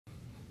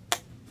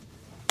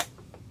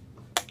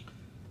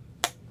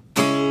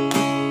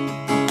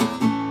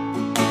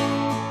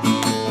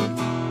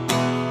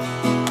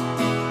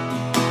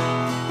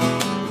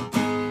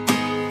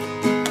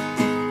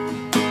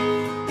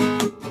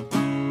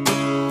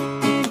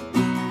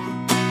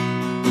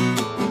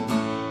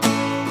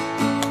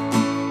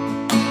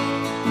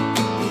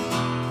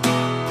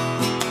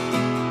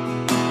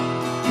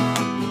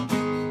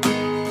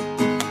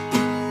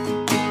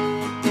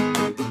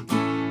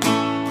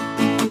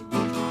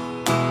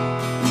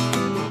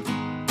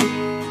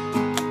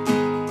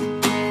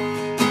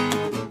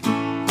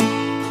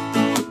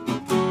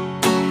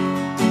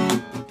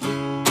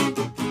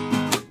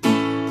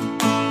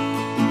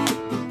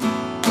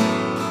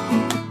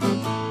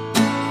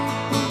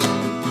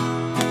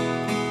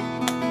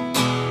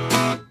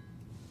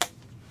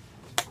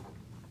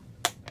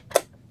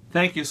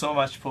Thank you so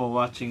much for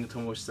watching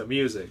Tomo's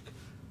Music.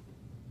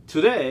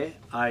 Today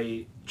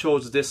I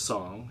chose this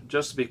song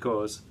just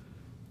because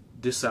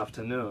this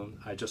afternoon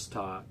I just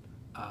taught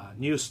a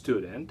new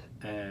student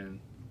and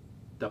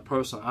the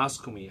person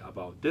asked me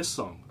about this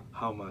song,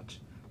 how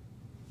much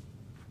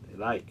they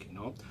like, you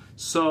know.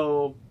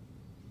 So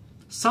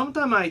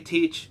sometimes I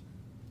teach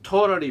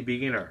totally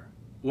beginner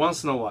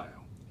once in a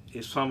while.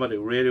 If somebody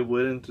really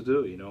willing to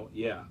do, you know,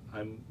 yeah,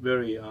 I'm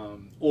very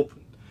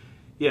open.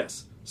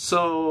 Yes.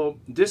 So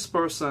this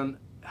person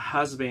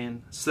has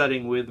been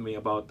studying with me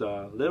about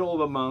a little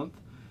over a month,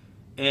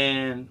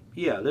 and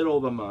yeah, a little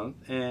over a month,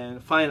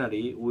 and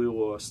finally we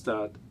will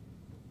start,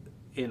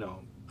 you know,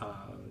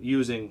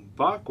 using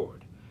bar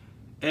chord.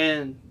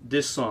 And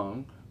this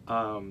song,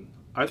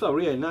 I thought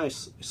really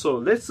nice. So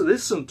let's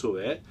listen to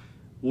it.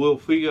 We'll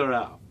figure it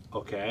out,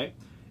 okay?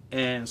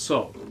 And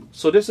so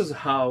this is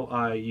how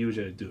I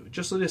usually do.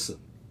 Just listen,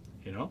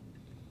 you know.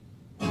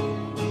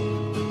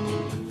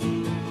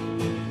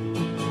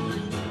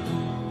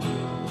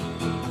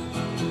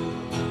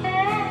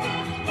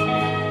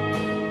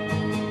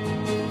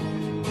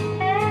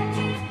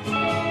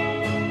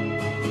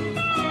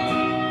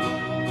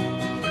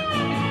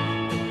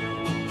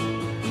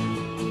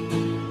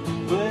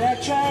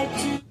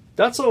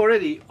 That's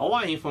already a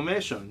lot of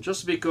information,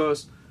 just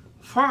because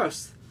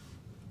first,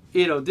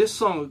 you know, this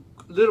song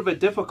a little bit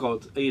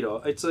difficult, you know,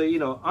 it's a, you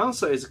know,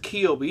 answer is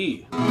key of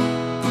E.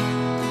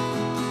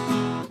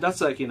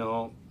 That's like, you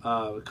know,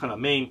 kind of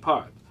main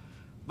part.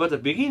 But the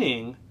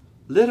beginning,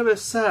 little bit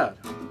sad.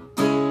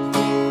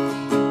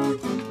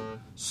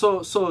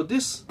 So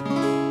this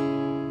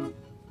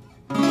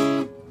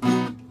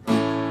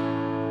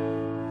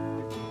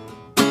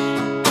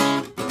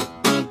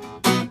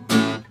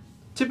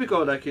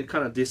typical like a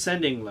kind of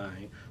descending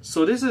line.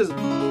 So this is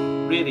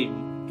really,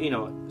 you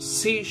know,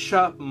 C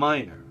sharp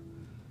minor.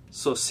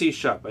 So C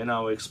sharp, and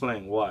I'll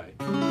explain why.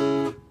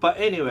 But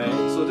anyway,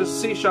 so this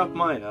C sharp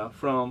minor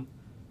from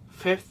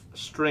 5th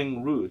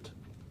string root,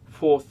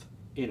 4th,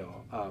 you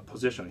know,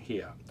 position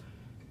here,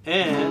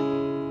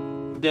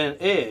 and then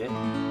A,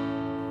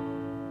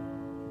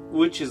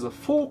 which is a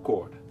 4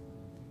 chord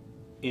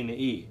in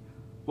E.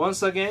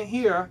 Once again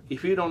here,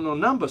 if you don't know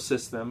number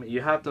system,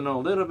 you have to know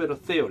a little bit of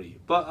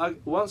theory.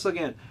 But once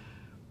again,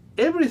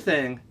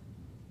 everything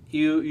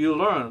you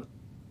learn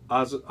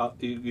as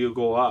you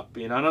go up.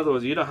 In other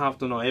words, you don't have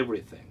to know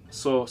everything.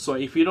 So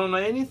if you don't know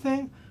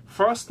anything,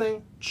 first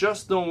thing,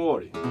 just don't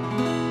worry.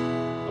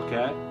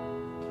 Okay?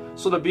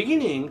 So the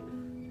beginning,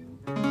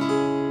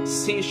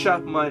 C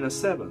sharp minor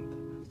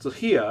 7th. So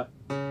here,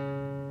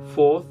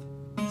 4th,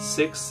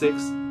 6th,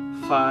 6th,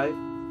 5,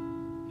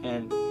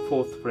 and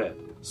 4th fret.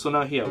 So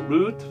now here,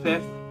 root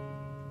 5th,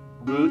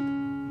 root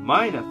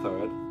minor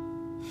 3rd,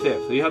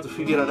 5th. So you have to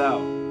figure it out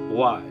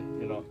why,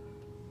 you know.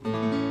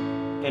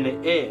 And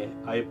the A,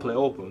 I play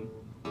open,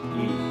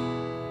 E.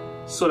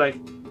 So like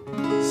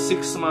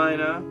 6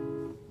 minor,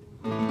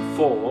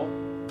 4,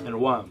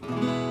 and 1.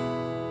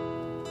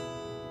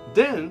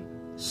 Then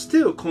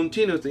still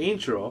continue the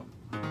intro,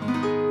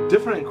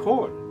 different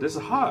chord. This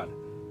is hard.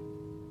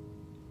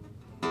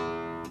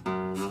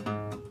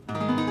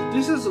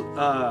 This is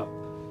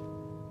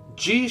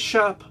G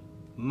sharp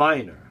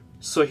minor.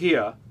 So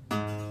here,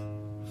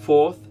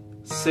 4th,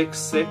 6th,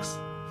 6th,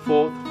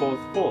 4th,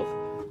 4th, 4th.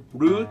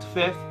 Root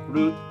 5th,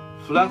 root,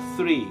 flat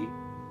 3,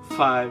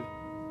 5,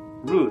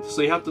 root.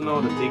 So you have to know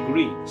the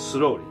degree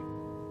slowly.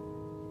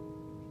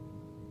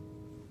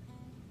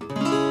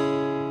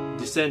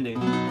 Descending.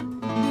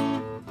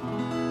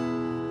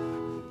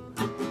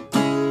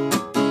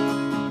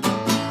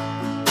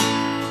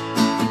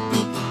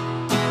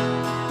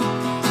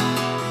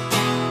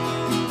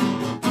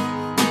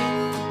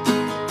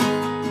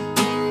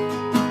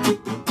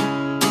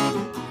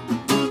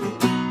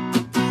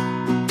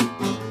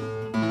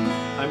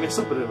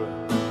 Up a little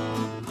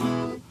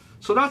bit.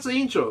 So that's the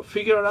intro.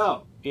 Figure it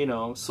out, you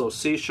know. So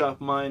C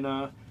sharp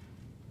minor,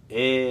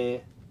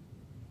 A,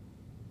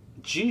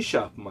 G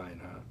sharp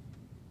minor,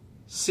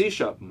 C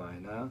sharp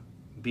minor,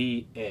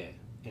 B, A,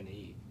 and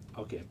E.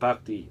 Okay,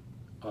 back to E.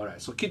 All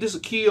right. So this is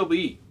key of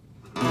E.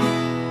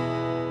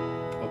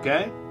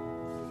 Okay.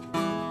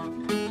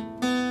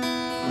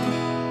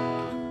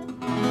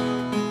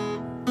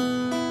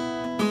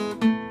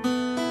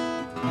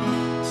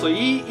 So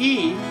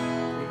E.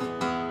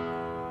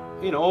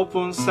 You know,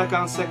 open,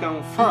 second,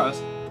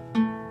 first.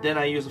 Then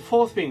I use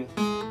 4th finger.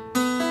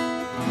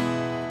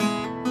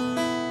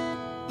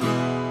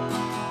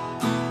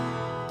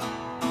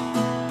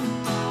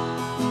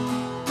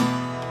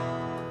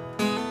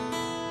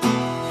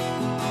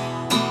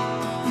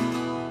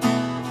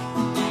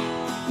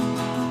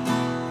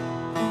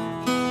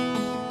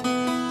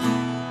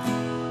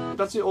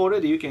 That's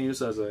already you can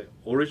use as a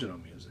original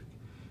music.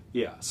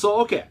 Yeah.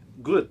 So okay,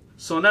 good.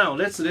 So now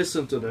let's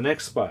listen to the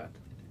next part.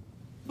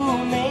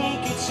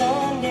 Make it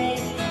Sunday,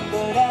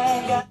 but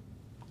I got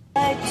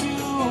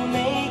to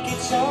make it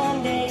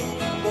Sunday,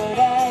 but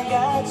I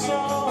got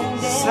so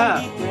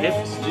damn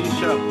F, G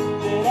sharp,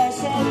 that I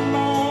set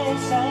my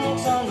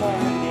sights on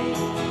Monday,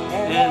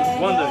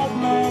 and wonder.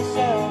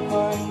 myself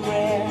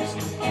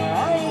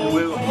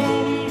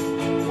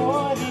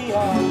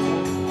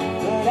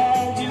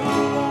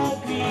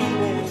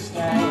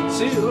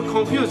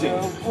confusing.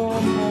 The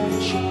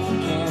woman, she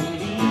can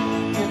be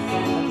a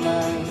friend of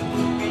mine.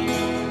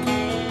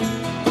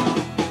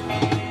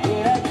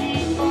 But I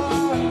keep on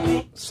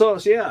thinking. So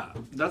yeah,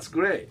 that's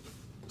great.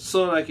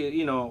 So like,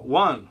 you know,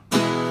 1.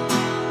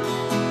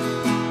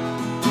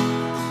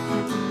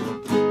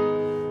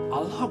 I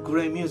love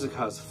great music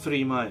has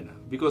 3 minor,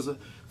 because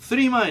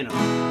 3 minor,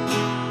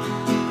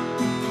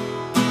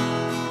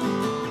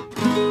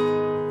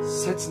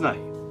 切ない.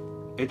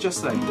 It's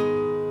just like,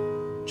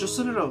 just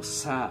a little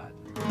sad,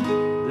 a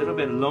little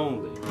bit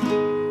lonely.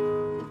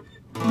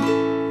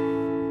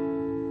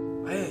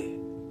 Hey,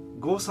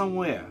 go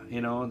somewhere,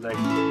 you know, like,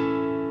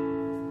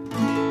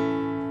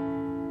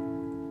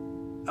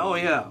 oh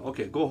yeah,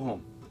 okay, go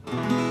home.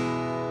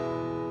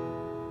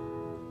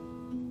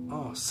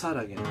 Oh, sad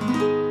again.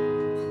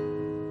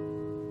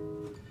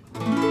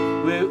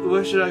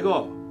 Where should I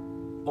go?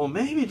 Or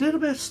maybe a little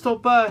bit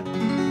stop by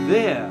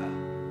there.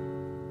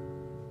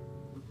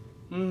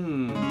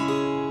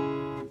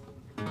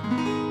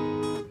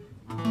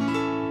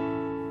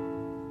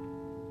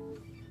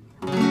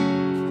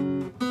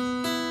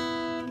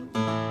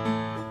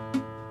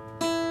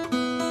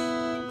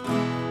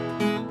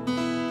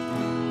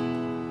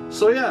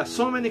 So yeah,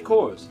 so many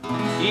chords.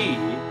 E,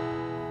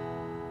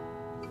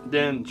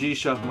 then G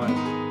sharp minor.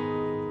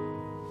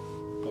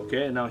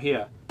 Okay, now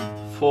here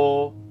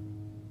 4,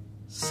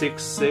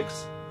 6,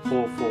 6,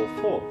 4, 4,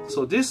 4.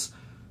 So this,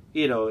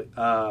 you know,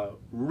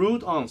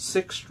 root on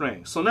 6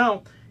 string. So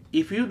now,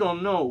 if you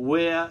don't know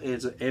where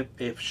is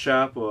F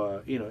sharp,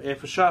 or you know,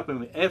 F sharp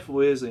and F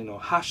with, you know,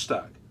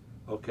 hashtag.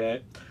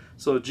 Okay,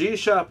 so G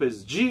sharp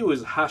is G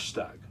with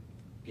hashtag.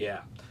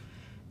 Yeah,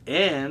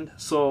 and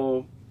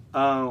so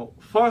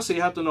first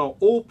you have to know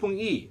open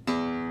E.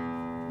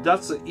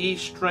 That's the E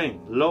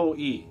string, low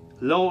E.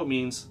 Low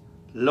means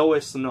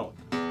lowest note,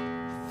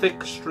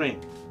 thick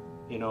string,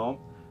 you know.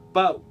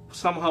 But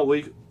somehow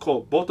we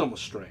call bottom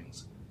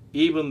strings,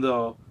 even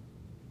though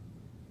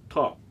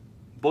top,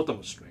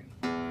 bottom string.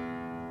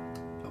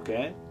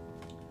 Okay.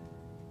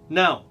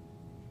 Now,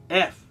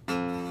 F,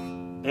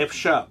 F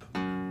sharp,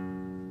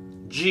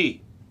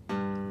 G,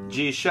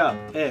 G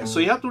sharp, A. So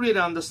you have to really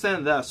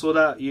understand that, so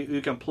that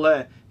you can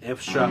play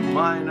F sharp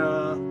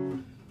minor,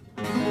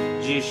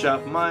 G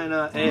sharp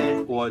minor,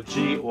 A, or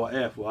G or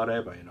F,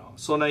 whatever, you know.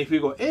 So now if you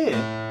go A,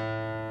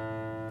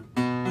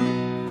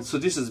 so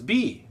this is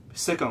B,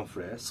 second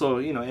fret. So,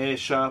 you know, A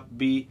sharp,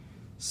 B,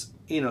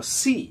 you know,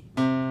 C,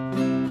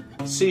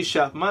 C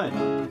sharp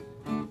minor.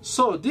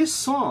 So this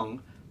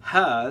song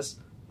has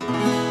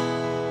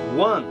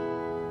 1.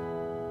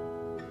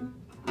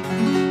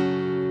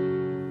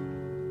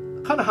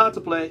 Kind of hard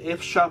to play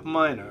F sharp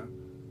minor,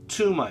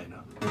 2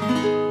 minor,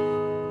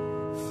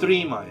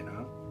 3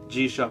 minor,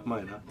 G sharp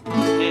minor,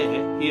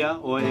 A here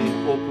or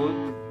A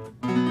open,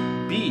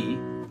 B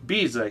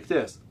is like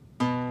this,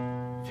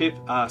 5th,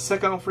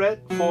 2nd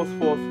fret, 4th,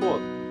 4th,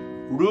 4th,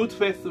 root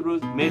 5th,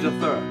 root major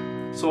 3rd.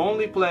 So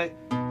only play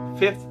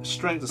 5th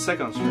string to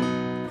 2nd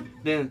string,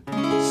 then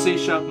C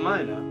sharp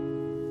minor,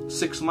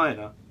 6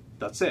 minor,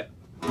 that's it.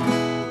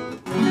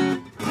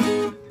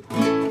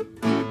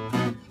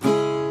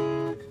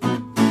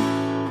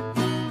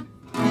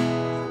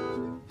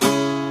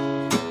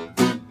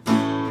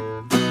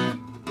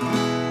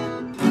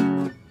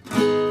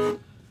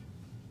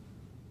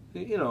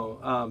 You know,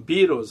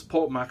 Beatles,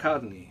 Paul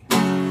McCartney.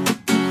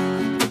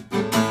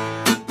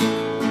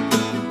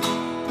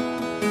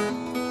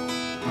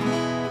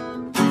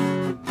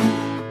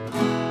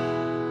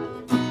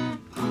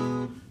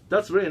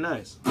 That's really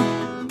nice.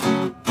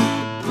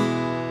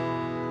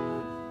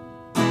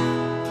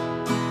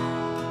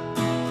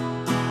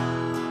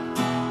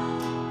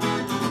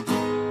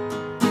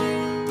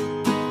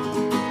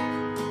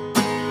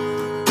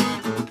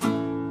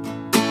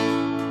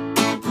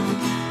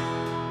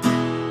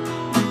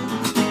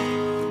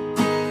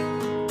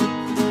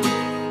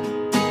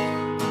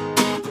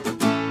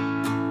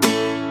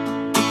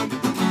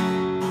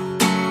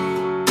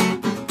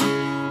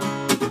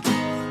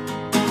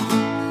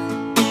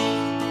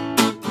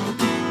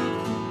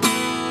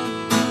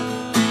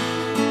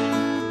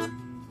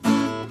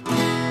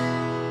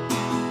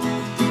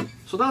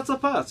 So that's a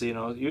part, you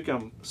know, you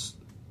can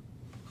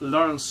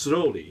learn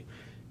slowly,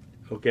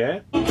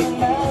 okay? And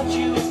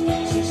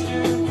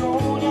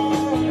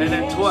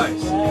then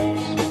twice.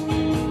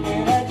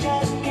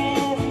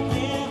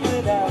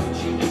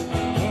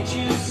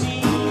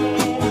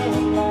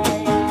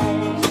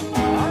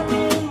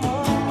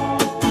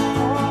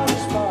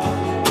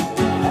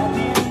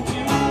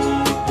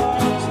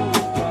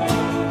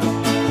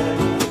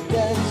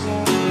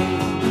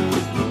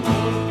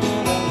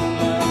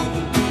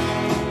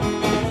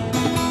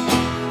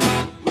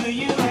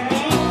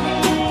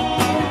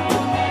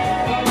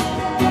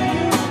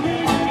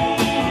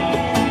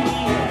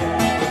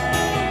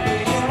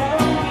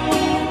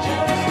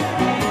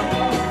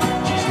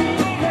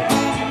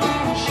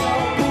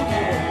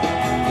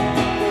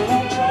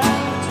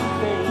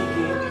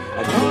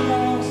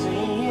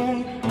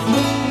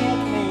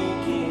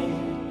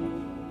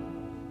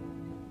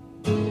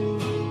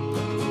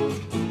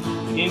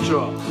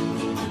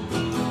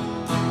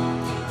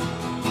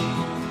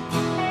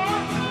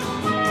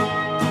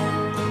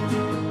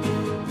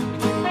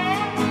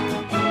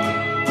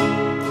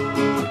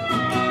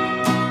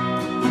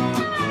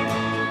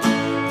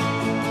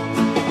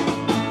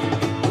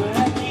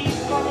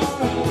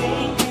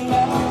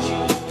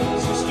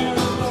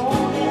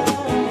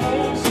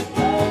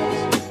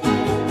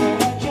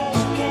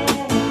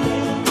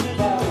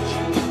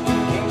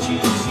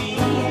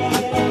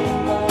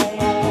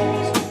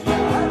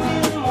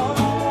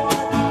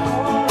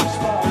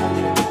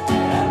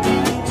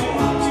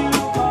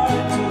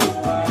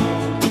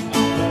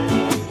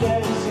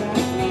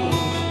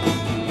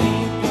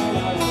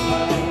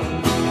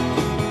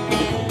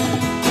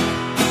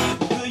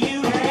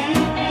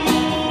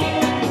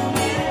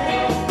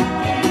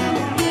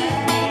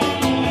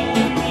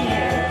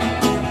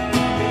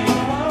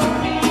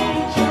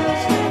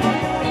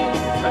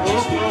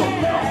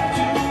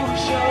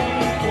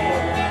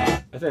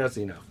 that's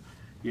enough.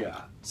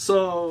 Yeah.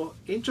 So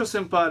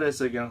interesting part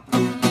is again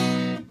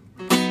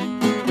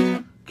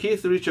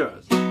Keith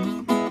Richards.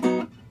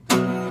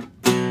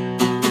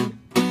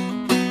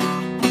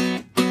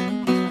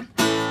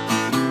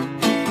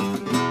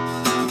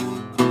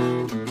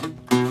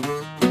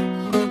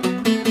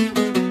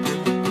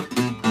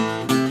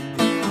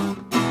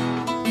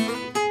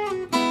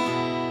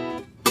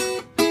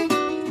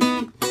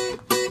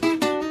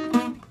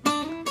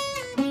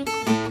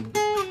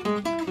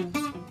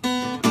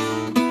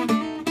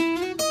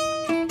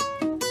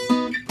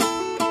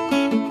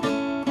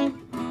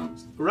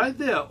 Right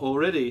there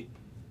already,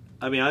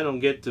 I mean, I don't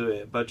get to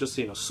it, but just,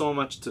 so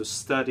much to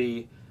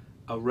study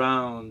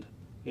around,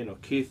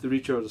 Keith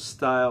Richards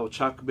style,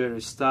 Chuck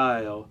Berry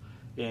style,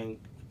 and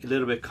a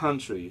little bit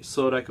country.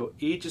 So like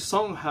each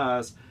song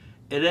has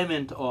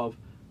element of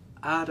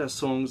other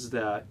songs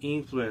that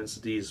influence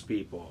these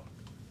people.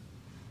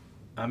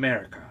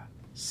 America,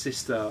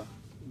 Sister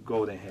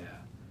Golden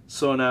Hair.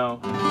 So now,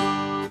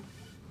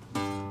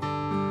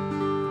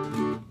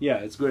 yeah,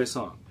 it's a great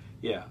song.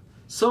 Yeah.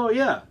 So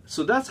yeah,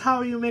 so that's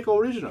how you make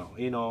original.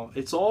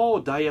 It's all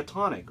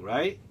diatonic,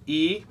 right?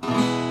 E,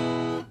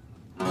 2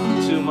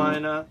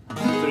 minor,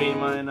 3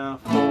 minor,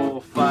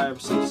 4,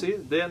 5, 6. See,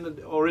 then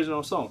the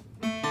original song.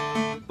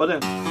 But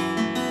then.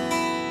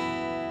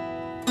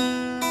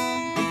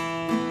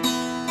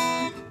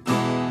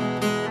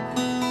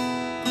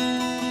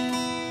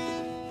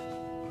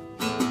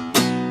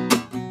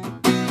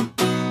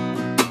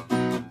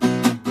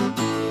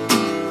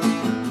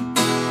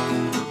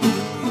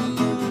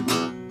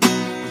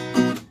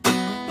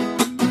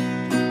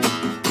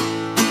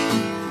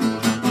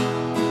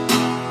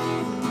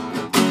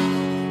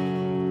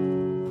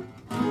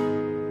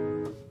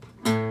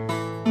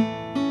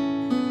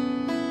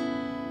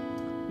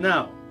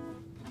 Now,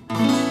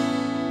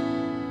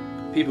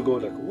 people go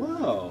like,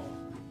 wow.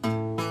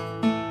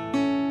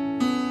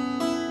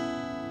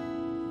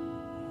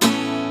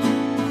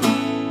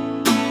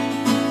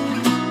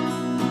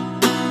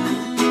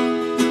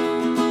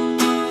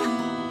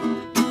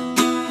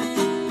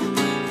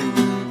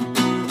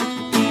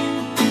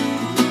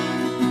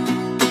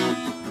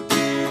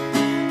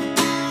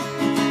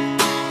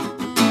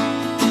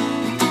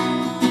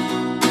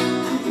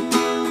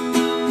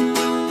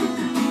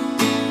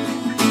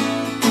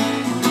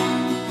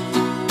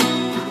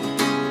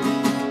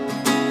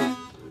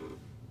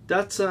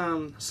 That's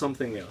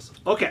something else.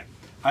 Okay,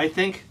 I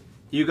think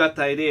you got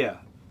the idea.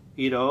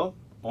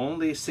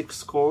 Only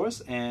 6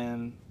 chords,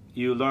 and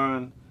you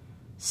learn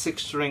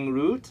 6-string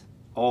root,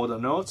 all the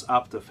notes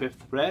up to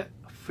 5th fret,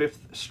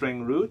 5th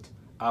string root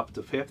up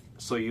to 5th,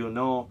 so you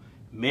know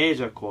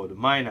major chord,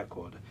 minor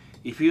chord.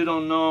 If you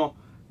don't know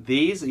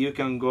these, you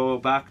can go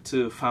back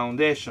to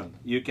foundation.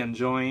 You can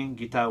join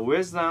Guitar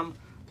Wisdom,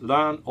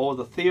 learn all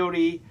the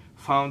theory,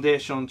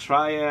 foundation,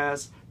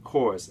 triads,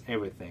 chords,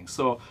 everything.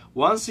 So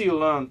once you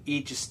learn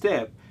each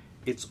step,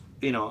 it's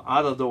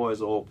other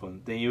doors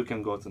open. Then you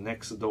can go to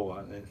next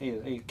door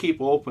and keep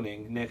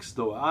opening next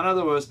door. In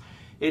other words,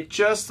 it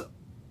just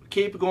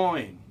keep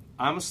going.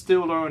 I'm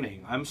still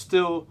learning. I'm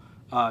still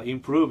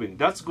improving.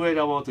 That's great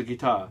about the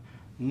guitar.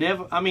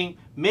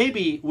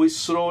 Maybe we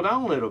slow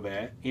down a little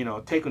bit,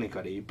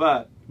 technically,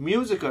 but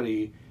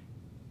musically,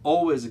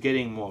 always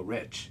getting more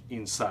rich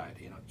inside.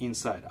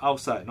 Inside,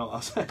 outside, not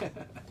outside.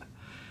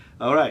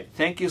 Alright,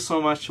 thank you so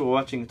much for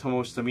watching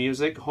Tomo's the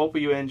Music. Hope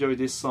you enjoyed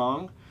this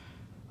song,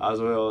 as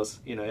well as,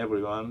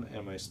 everyone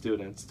and my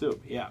students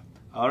too. Yeah.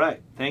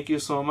 Alright, thank you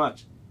so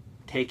much.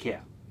 Take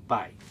care.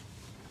 Bye.